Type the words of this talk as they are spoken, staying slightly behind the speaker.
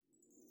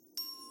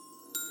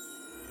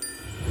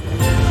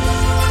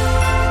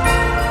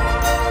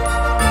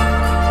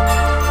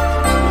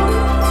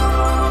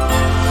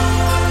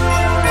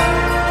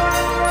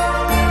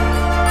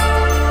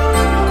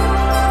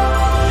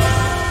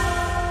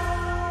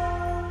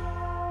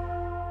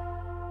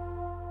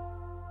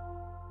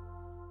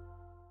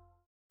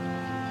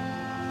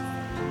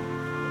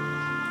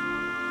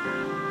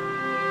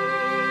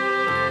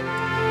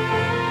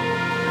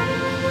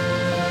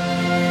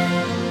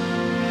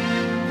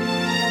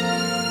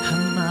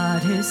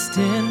Just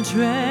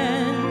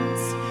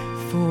entrance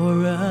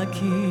for a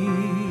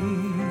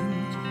king,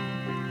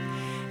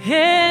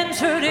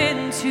 entered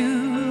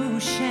into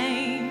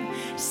shame,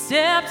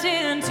 stepped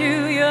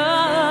into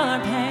your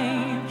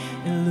pain,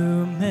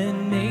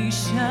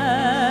 illumination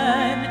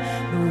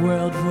the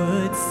world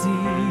would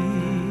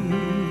see,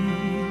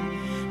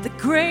 the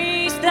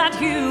grace that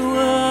you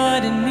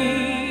would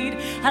need,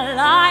 a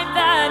life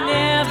that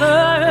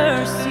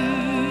never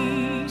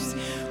ceased.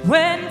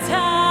 When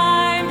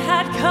time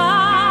had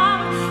come,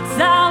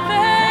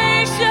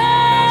 salvation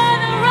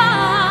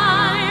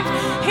arrived.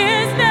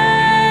 His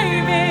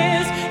name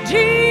is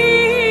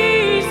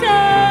Jesus.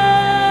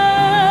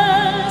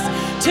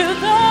 To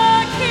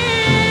the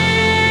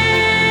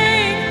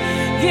King,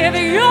 give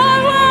your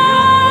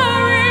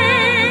worries.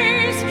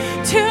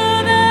 To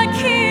the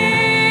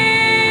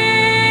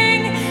King,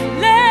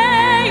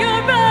 lay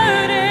your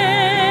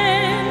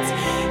burdens.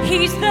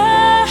 He's the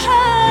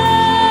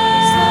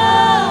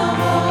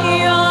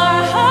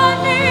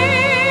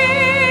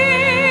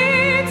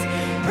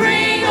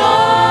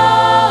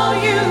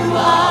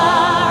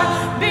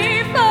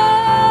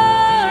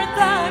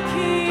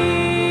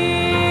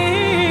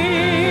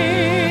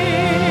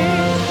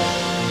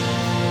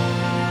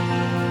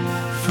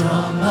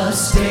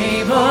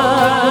stable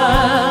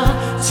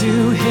to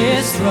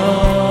his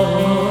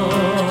throne.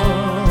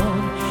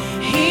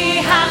 He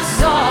has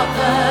sought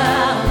the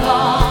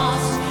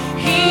lost.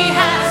 He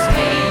has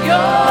paid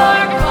your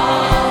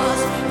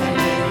cause. And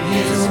in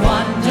his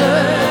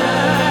wonder,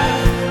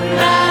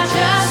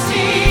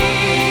 majesty,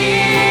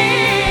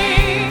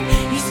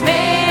 he's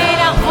made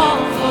a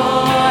home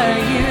for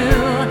you,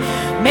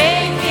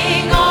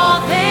 making all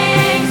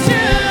things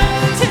new.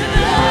 To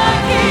the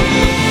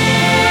King,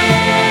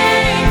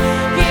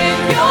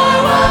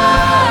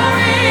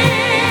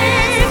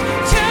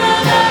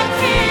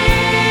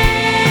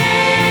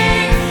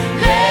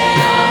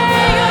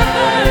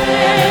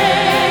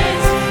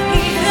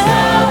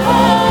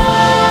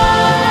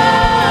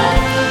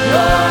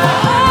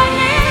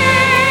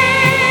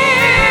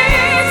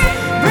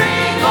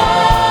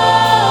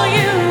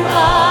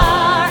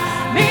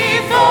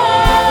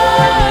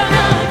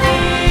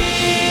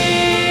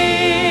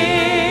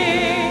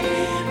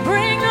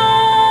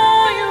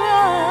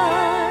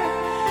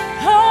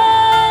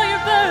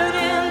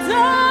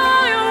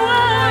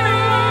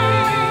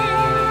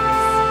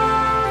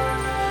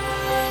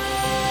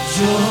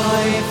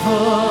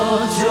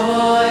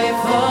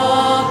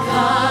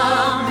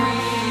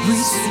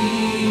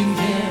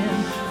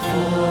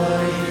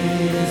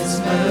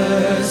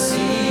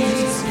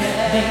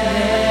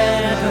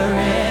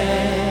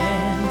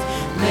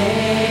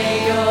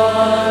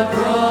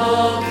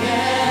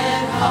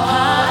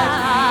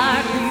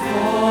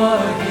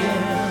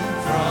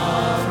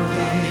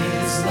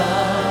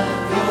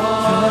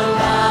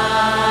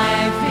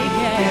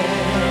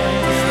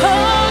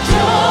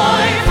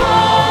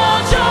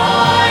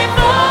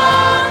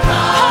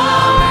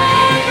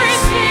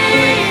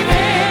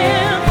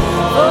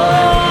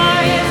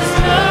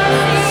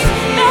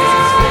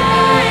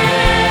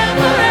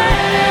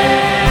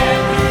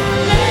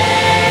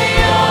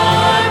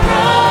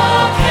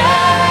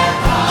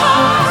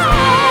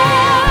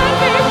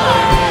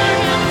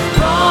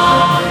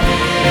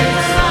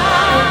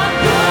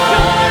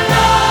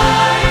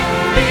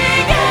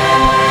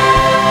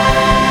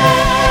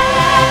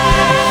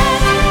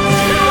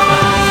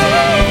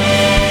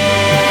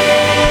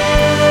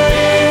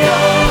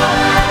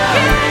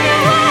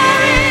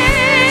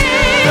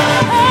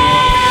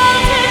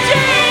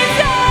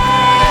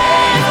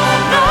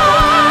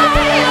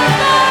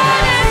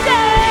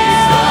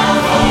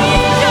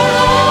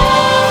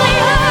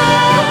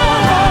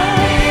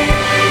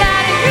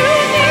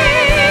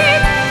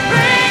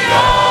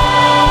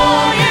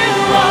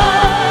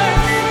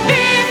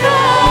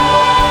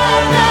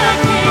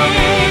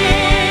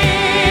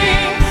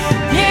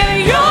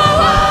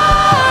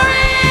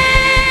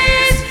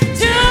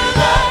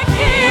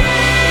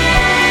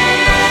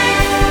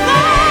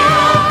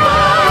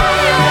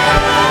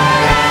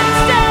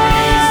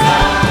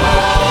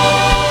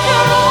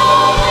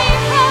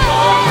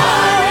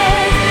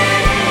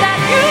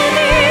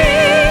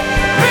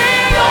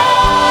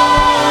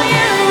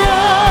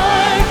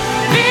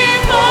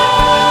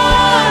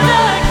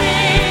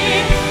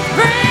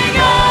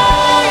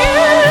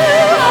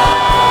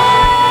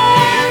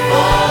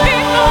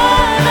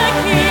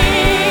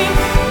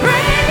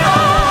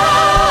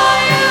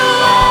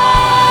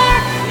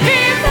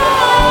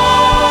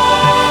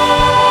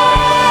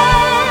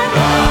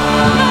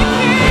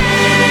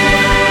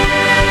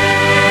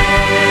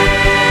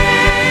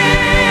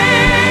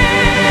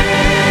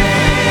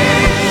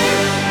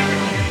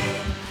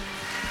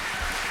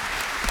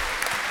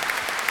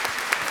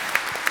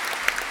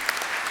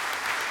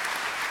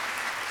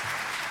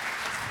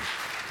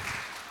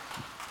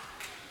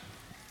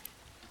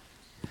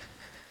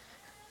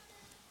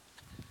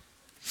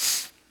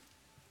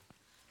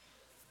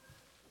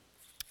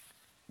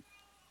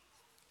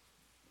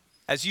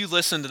 As you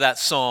listened to that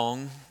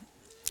song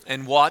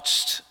and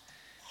watched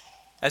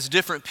as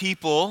different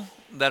people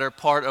that are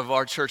part of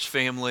our church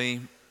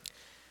family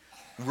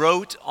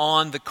wrote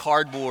on the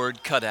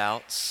cardboard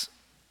cutouts,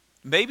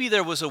 maybe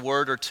there was a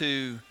word or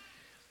two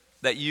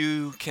that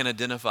you can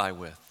identify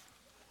with.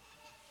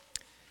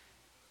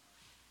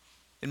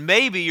 And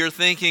maybe you're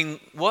thinking,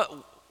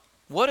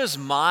 what does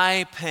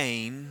my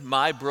pain,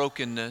 my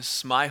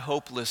brokenness, my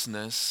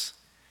hopelessness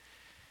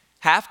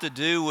have to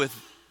do with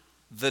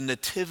the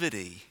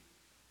Nativity,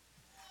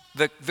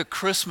 the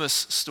Christmas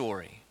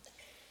story?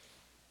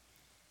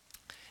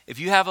 If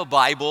you have a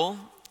Bible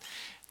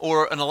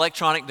or an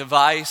electronic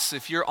device,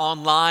 if you're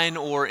online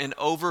or in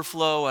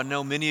Overflow, I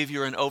know many of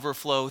you are in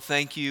Overflow,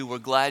 thank you, we're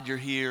glad you're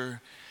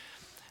here.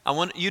 I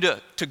want you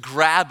to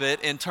grab it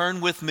and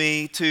turn with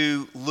me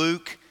to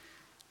Luke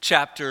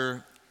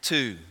chapter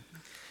 2.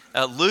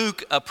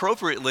 Luke,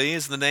 appropriately,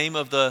 is the name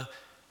of the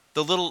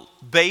little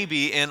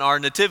baby in our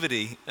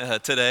nativity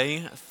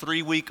today.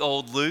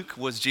 3-week-old Luke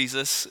was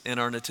Jesus in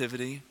our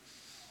nativity.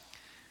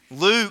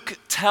 Luke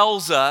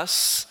tells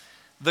us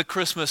the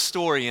Christmas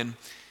story. And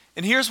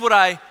here's what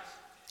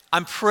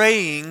I'm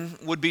praying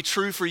would be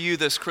true for you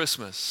this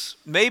Christmas.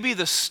 Maybe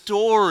the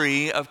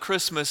story of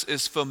Christmas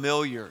is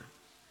familiar.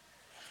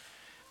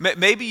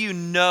 Maybe you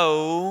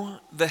know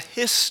the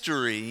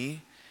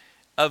history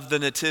of the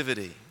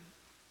Nativity.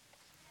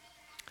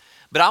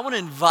 But I want to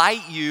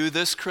invite you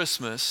this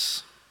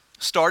Christmas,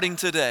 starting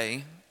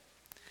today,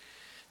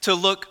 to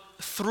look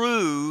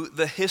through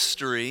the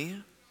history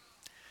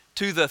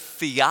to the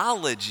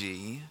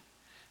theology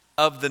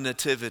of the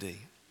Nativity.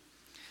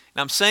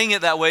 Now, I'm saying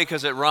it that way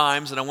because it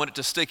rhymes and I want it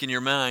to stick in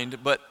your mind,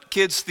 but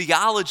kids,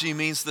 theology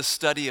means the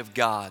study of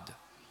God.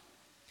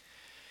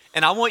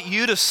 And I want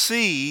you to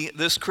see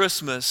this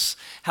Christmas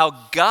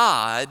how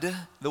God,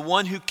 the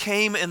one who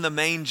came in the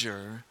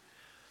manger,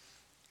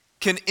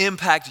 can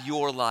impact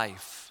your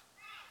life.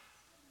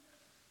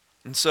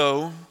 And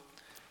so,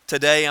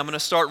 today I'm going to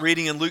start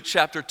reading in Luke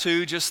chapter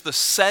 2, just the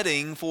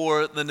setting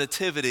for the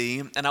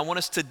Nativity, and I want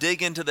us to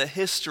dig into the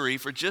history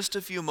for just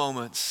a few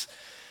moments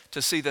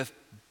to see the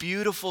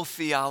beautiful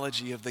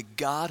theology of the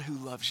God who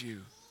loves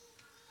you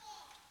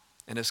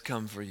and has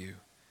come for you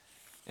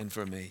and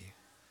for me.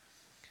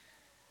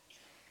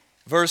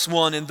 Verse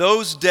 1, in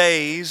those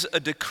days a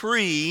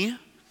decree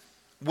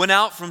went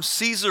out from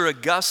Caesar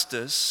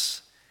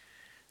Augustus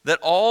that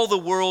all the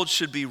world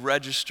should be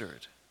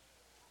registered.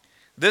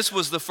 This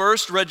was the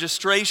first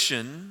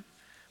registration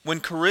when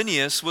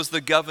Quirinius was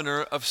the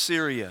governor of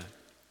Syria.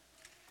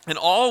 And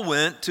all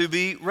went to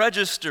be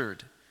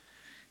registered,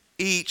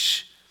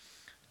 each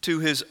to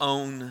his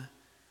own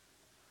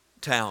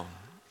town.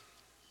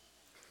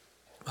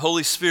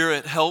 Holy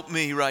Spirit, help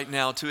me right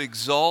now to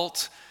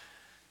exalt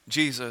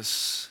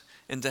Jesus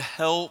and to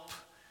help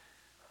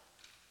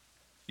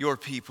your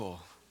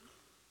people.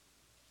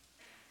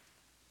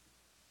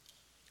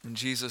 In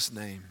Jesus'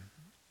 name,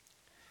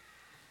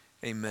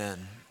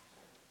 amen.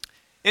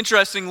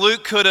 Interesting,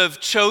 Luke could have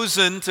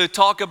chosen to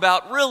talk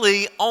about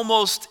really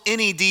almost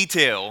any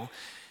detail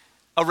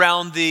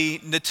around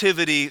the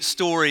Nativity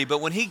story,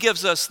 but when he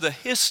gives us the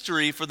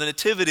history for the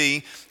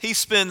Nativity, he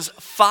spends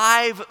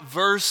 5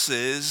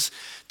 verses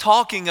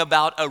talking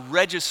about a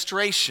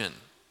registration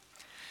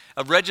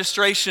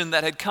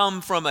that had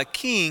come from a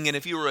king, and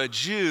if you were a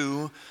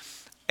Jew,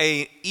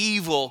 an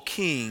evil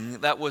king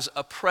that was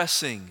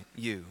oppressing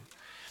you.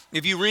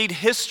 If you read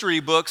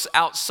history books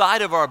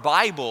outside of our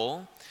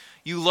Bible,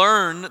 you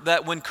learn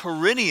that when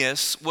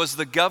Quirinius was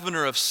the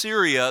governor of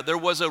Syria, there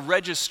was a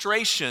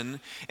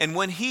registration, and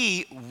when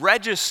he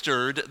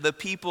registered the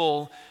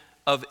people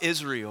of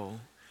Israel,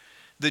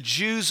 the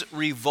Jews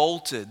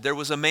revolted. There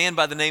was a man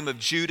by the name of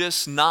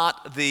Judas,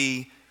 not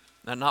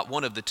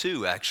one of the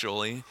two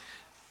actually,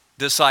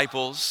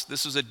 disciples.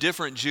 This was a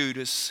different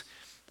Judas,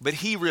 but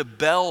he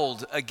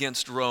rebelled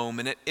against Rome,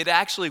 and it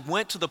actually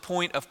went to the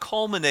point of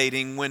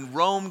culminating when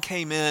Rome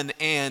came in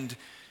and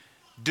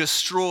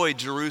destroyed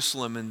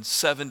Jerusalem in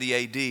 70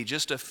 AD,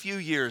 just a few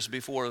years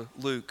before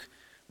Luke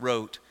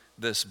wrote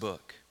this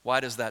book. Why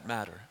does that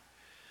matter?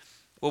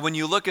 Well, when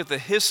you look at the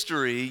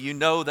history, you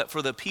know that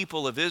for the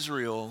people of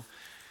Israel,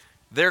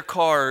 their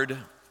card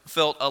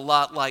felt a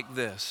lot like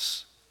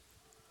this.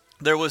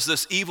 There was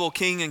this evil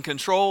king in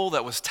control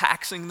that was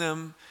taxing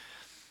them,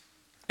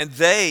 and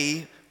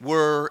they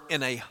were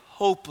in a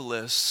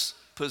hopeless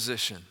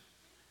position.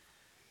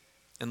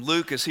 And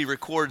Luke, as he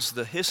records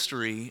the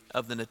history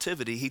of the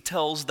Nativity, he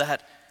tells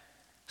that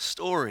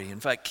story. In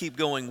fact, keep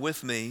going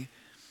with me.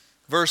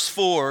 Verse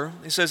 4,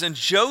 he says, and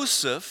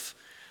Joseph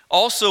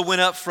also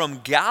went up from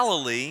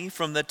Galilee,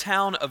 from the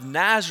town of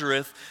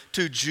Nazareth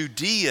to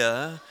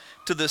Judea,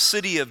 to the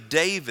city of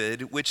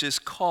David, which is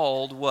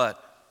called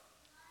what?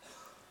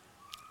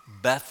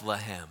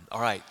 Bethlehem.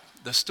 All right,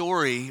 the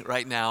story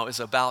right now is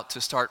about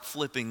to start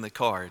flipping the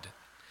card.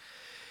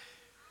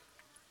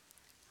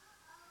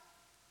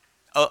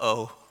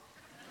 Uh-oh.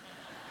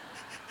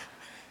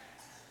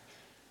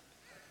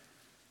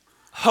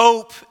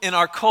 Hope in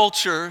our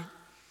culture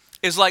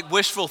is like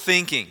wishful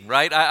thinking,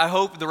 right? I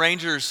hope the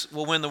Rangers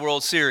will win the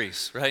World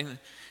Series, right?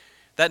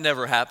 That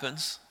never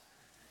happens.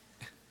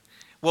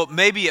 Well,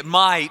 maybe it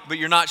might, but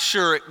you're not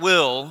sure it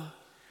will.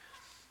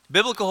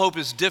 Biblical hope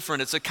is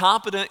different. It's a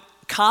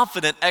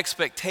confident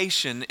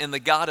expectation in the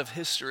God of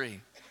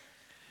history.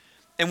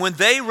 And when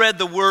they read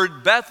the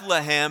word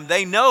Bethlehem,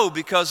 they know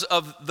because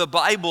of the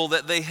Bible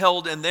that they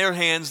held in their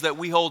hands that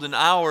we hold in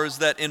ours,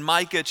 that in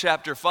Micah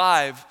chapter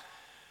 5,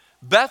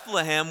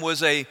 Bethlehem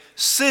was a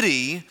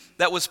city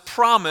that was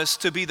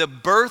promised to be the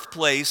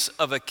birthplace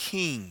of a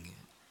king.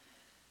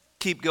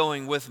 Keep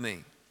going with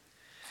me.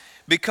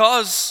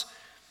 Because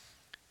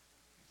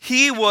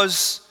he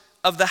was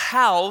of the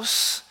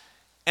house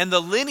and the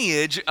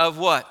lineage of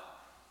what?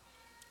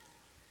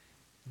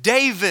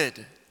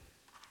 David.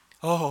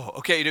 Oh,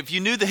 okay. If you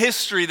knew the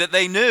history that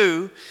they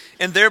knew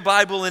in their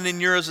Bible and in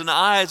yours and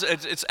I's,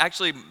 it's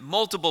actually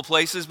multiple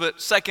places, but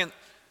 2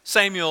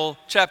 Samuel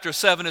chapter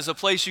 7 is a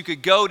place you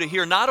could go to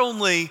hear not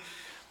only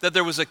that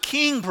there was a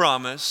king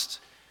promised,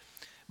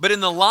 but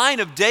in the line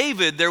of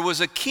David, there was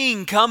a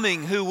king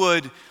coming who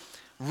would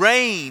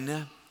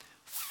reign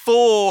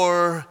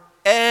forever.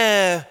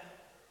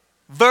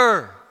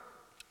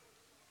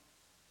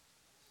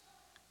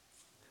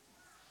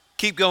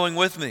 Keep going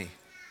with me.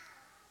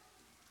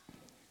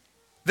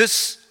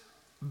 This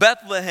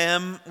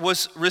Bethlehem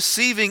was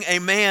receiving a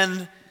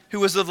man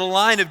who was of the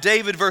line of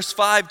David, verse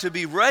 5, to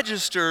be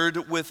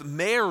registered with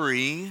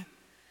Mary,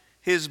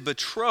 his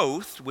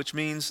betrothed, which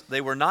means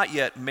they were not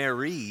yet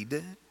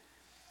married,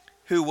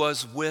 who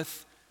was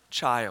with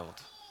child.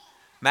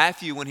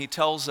 Matthew, when he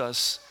tells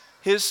us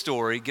his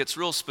story, gets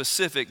real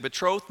specific.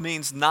 Betrothed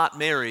means not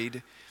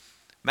married.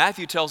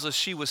 Matthew tells us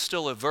she was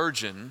still a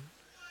virgin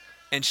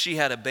and she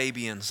had a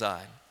baby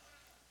inside.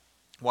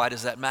 Why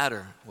does that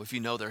matter? Well, if you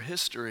know their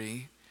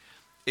history,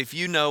 if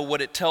you know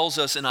what it tells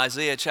us in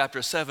Isaiah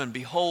chapter 7,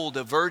 behold,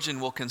 a virgin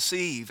will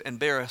conceive and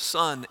bear a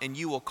son, and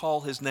you will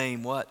call his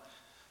name what?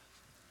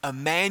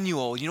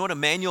 Emmanuel. You know what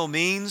Emmanuel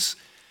means?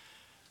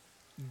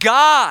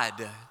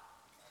 God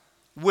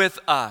with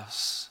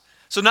us.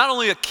 So not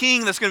only a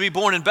king that's going to be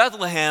born in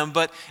Bethlehem,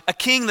 but a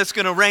king that's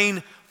going to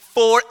reign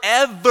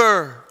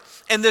forever.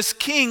 And this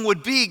king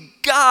would be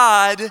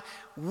God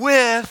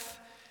with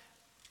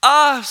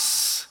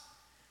us.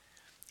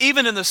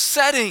 Even in the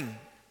setting,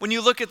 when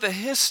you look at the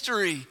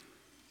history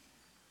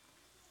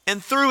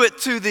and through it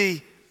to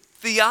the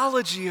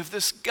theology of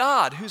this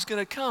God who's going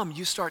to come,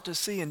 you start to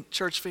see in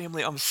church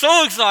family, I'm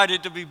so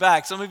excited to be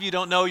back. Some of you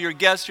don't know you're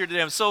guests here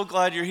today. I'm so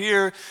glad you're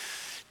here.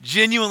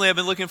 Genuinely, I've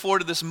been looking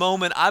forward to this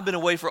moment. I've been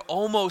away for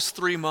almost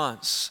 3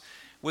 months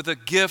with a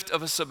gift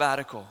of a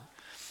sabbatical.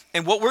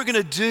 And what we're going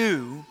to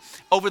do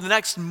over the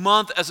next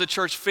month as a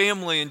church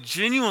family, and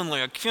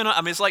genuinely,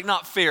 it's like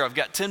not fair. I've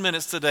got 10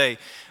 minutes today.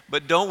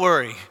 But don't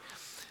worry,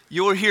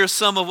 you will hear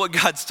some of what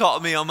God's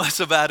taught me on my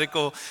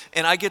sabbatical.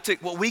 And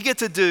what we get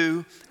to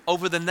do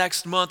over the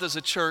next month as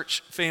a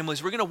church family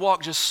is we're going to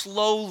walk just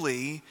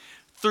slowly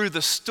through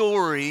the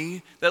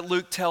story that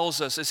Luke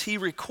tells us as he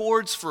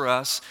records for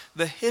us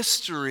the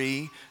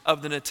history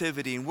of the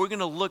Nativity. And we're going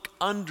to look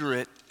under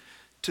it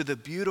to the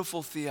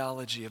beautiful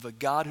theology of a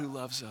God who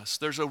loves us.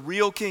 There's a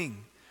real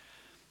king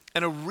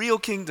and a real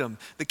kingdom.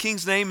 The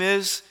king's name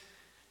is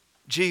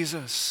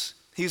Jesus.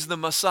 He's the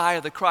Messiah,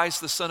 the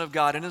Christ, the Son of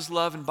God. In his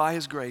love and by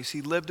his grace,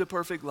 he lived a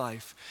perfect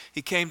life.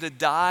 He came to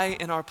die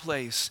in our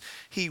place.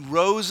 He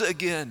rose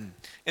again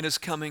and is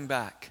coming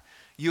back.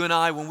 You and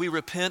I, when we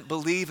repent,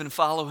 believe, and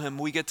follow him,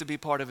 we get to be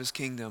part of his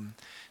kingdom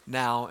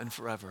now and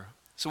forever.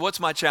 So what's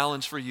my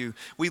challenge for you?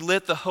 We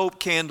lit the hope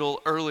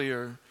candle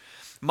earlier.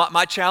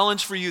 My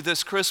challenge for you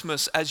this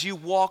Christmas, as you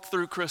walk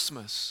through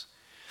Christmas,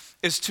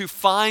 is to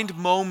find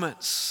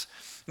moments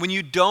when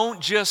you don't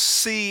just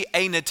see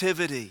a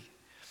nativity,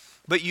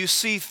 but you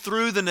see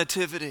through the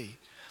nativity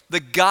the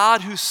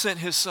God who sent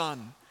his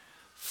son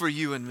for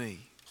you and me.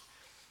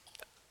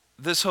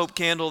 This hope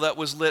candle that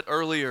was lit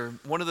earlier,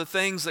 one of the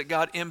things that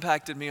God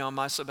impacted me on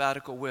my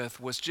sabbatical with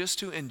was just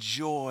to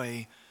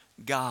enjoy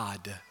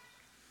God,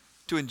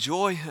 to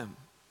enjoy him.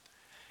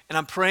 And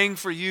I'm praying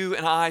for you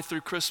and I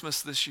through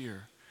Christmas this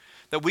year,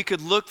 that we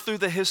could look through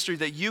the history,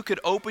 that you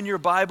could open your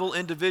Bible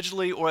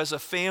individually or as a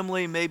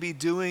family, maybe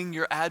doing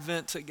your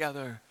Advent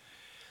together,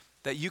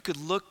 that you could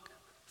look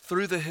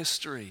through the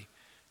history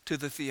to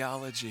the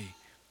theology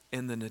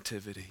in the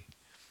Nativity.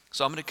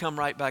 So I'm going to come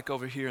right back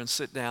over here and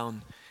sit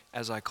down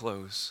as I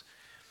close.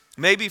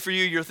 Maybe for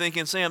you, you're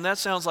thinking, Sam, that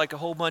sounds like a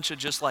whole bunch of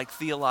just like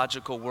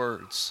theological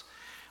words.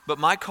 But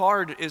my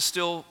card is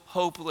still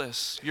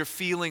hopeless. You're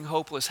feeling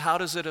hopeless. How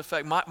does it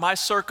affect my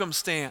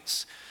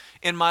circumstance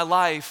in my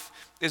life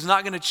is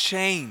not going to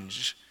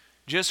change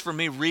just for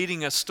me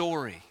reading a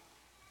story.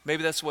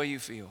 Maybe that's the way you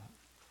feel.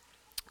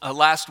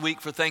 Last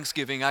week for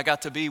Thanksgiving, I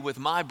got to be with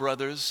my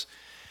brothers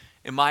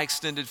and my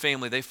extended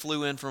family. They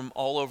flew in from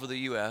all over the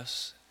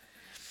U.S.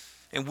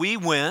 And we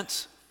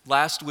went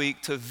last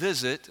week to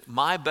visit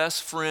my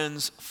best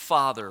friend's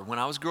father. When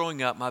I was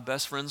growing up, my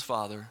best friend's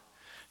father,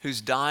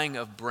 who's dying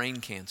of brain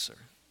cancer.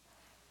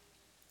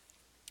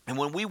 And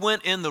when we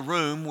went in the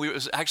room, it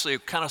was actually a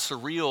kind of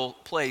surreal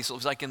place. It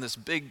was like in this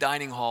big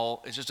dining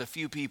hall. It's just a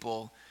few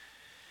people.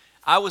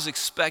 I was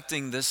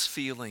expecting this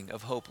feeling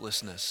of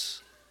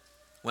hopelessness.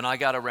 when I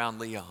got around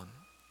Leon.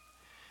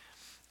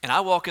 And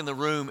I walk in the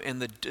room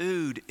and the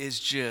dude is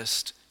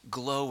just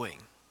glowing.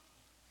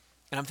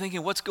 And I'm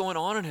thinking, what's going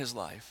on in his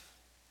life?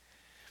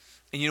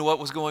 And you know what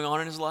was going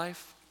on in his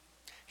life?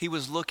 He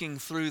was looking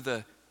through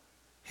the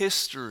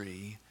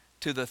history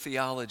to the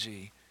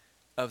theology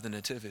of the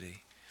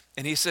Nativity.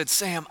 And he said,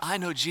 Sam, I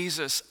know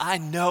Jesus. I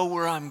know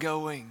where I'm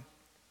going.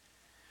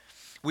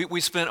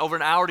 We spent over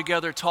an hour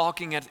together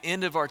talking. At the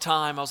end of our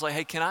time, I was like,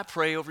 hey, can I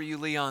pray over you,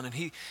 Leon? And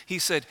he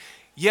said,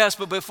 yes,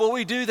 but before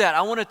we do that,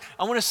 I want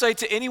to say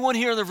to anyone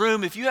here in the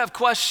room, if you have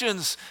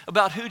questions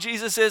about who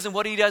Jesus is and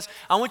what he does,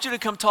 I want you to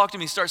come talk to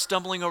me. Start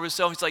stumbling over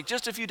himself. He's like,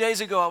 just a few days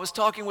ago, I was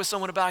talking with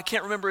someone about, I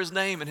can't remember his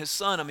name, and his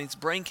son, it's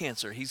brain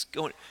cancer.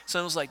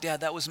 Son was like,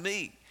 Dad, that was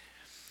me.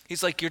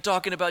 He's like, you're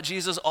talking about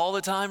Jesus all the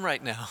time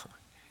right now.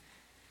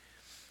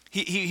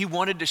 He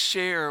wanted to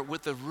share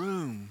with the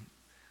room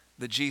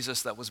the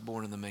Jesus that was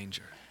born in the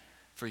manger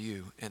for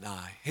you and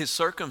I. His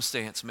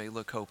circumstance may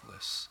look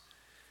hopeless,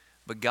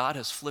 but God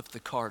has flipped the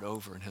card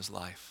over in his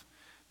life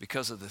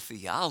because of the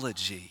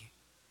theology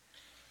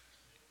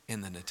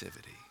in the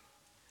Nativity.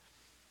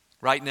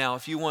 Right now,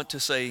 if you want to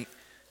say,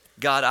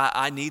 God,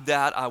 I need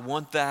that, I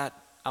want that,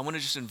 I want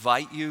to just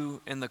invite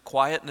you in the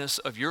quietness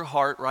of your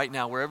heart right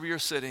now, wherever you're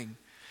sitting.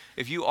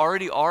 If you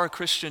already are a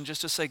Christian, just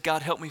to say,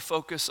 God, help me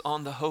focus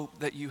on the hope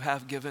that you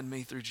have given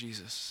me through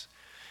Jesus.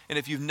 And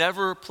if you've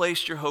never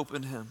placed your hope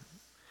in him,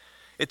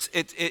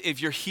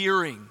 if you're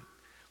hearing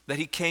that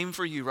he came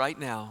for you right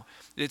now,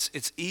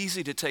 it's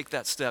easy to take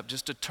that step,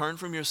 just to turn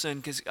from your sin,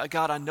 because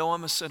God, I know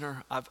I'm a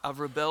sinner. I've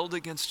rebelled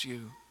against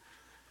you.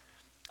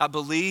 I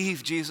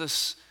believe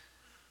Jesus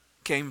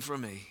came for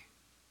me.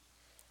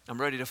 I'm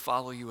ready to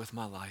follow you with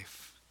my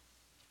life.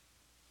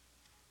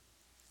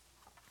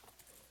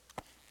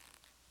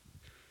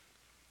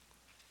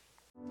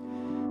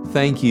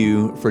 Thank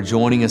you for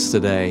joining us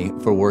today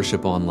for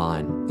Worship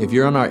Online. If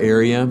you're in our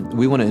area,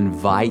 we want to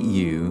invite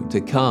you to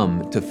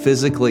come to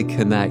physically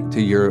connect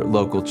to your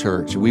local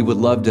church. We would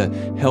love to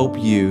help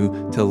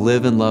you to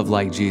live and love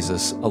like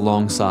Jesus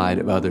alongside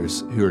of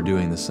others who are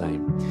doing the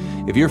same.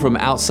 If you're from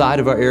outside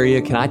of our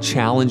area, can I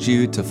challenge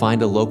you to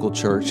find a local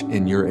church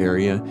in your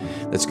area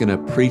that's going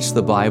to preach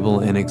the Bible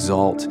and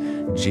exalt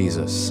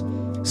Jesus?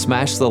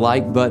 Smash the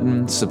like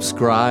button,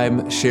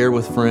 subscribe, share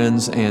with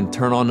friends, and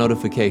turn on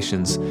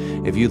notifications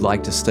if you'd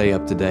like to stay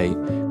up to date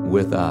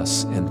with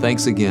us. And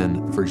thanks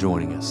again for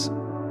joining us.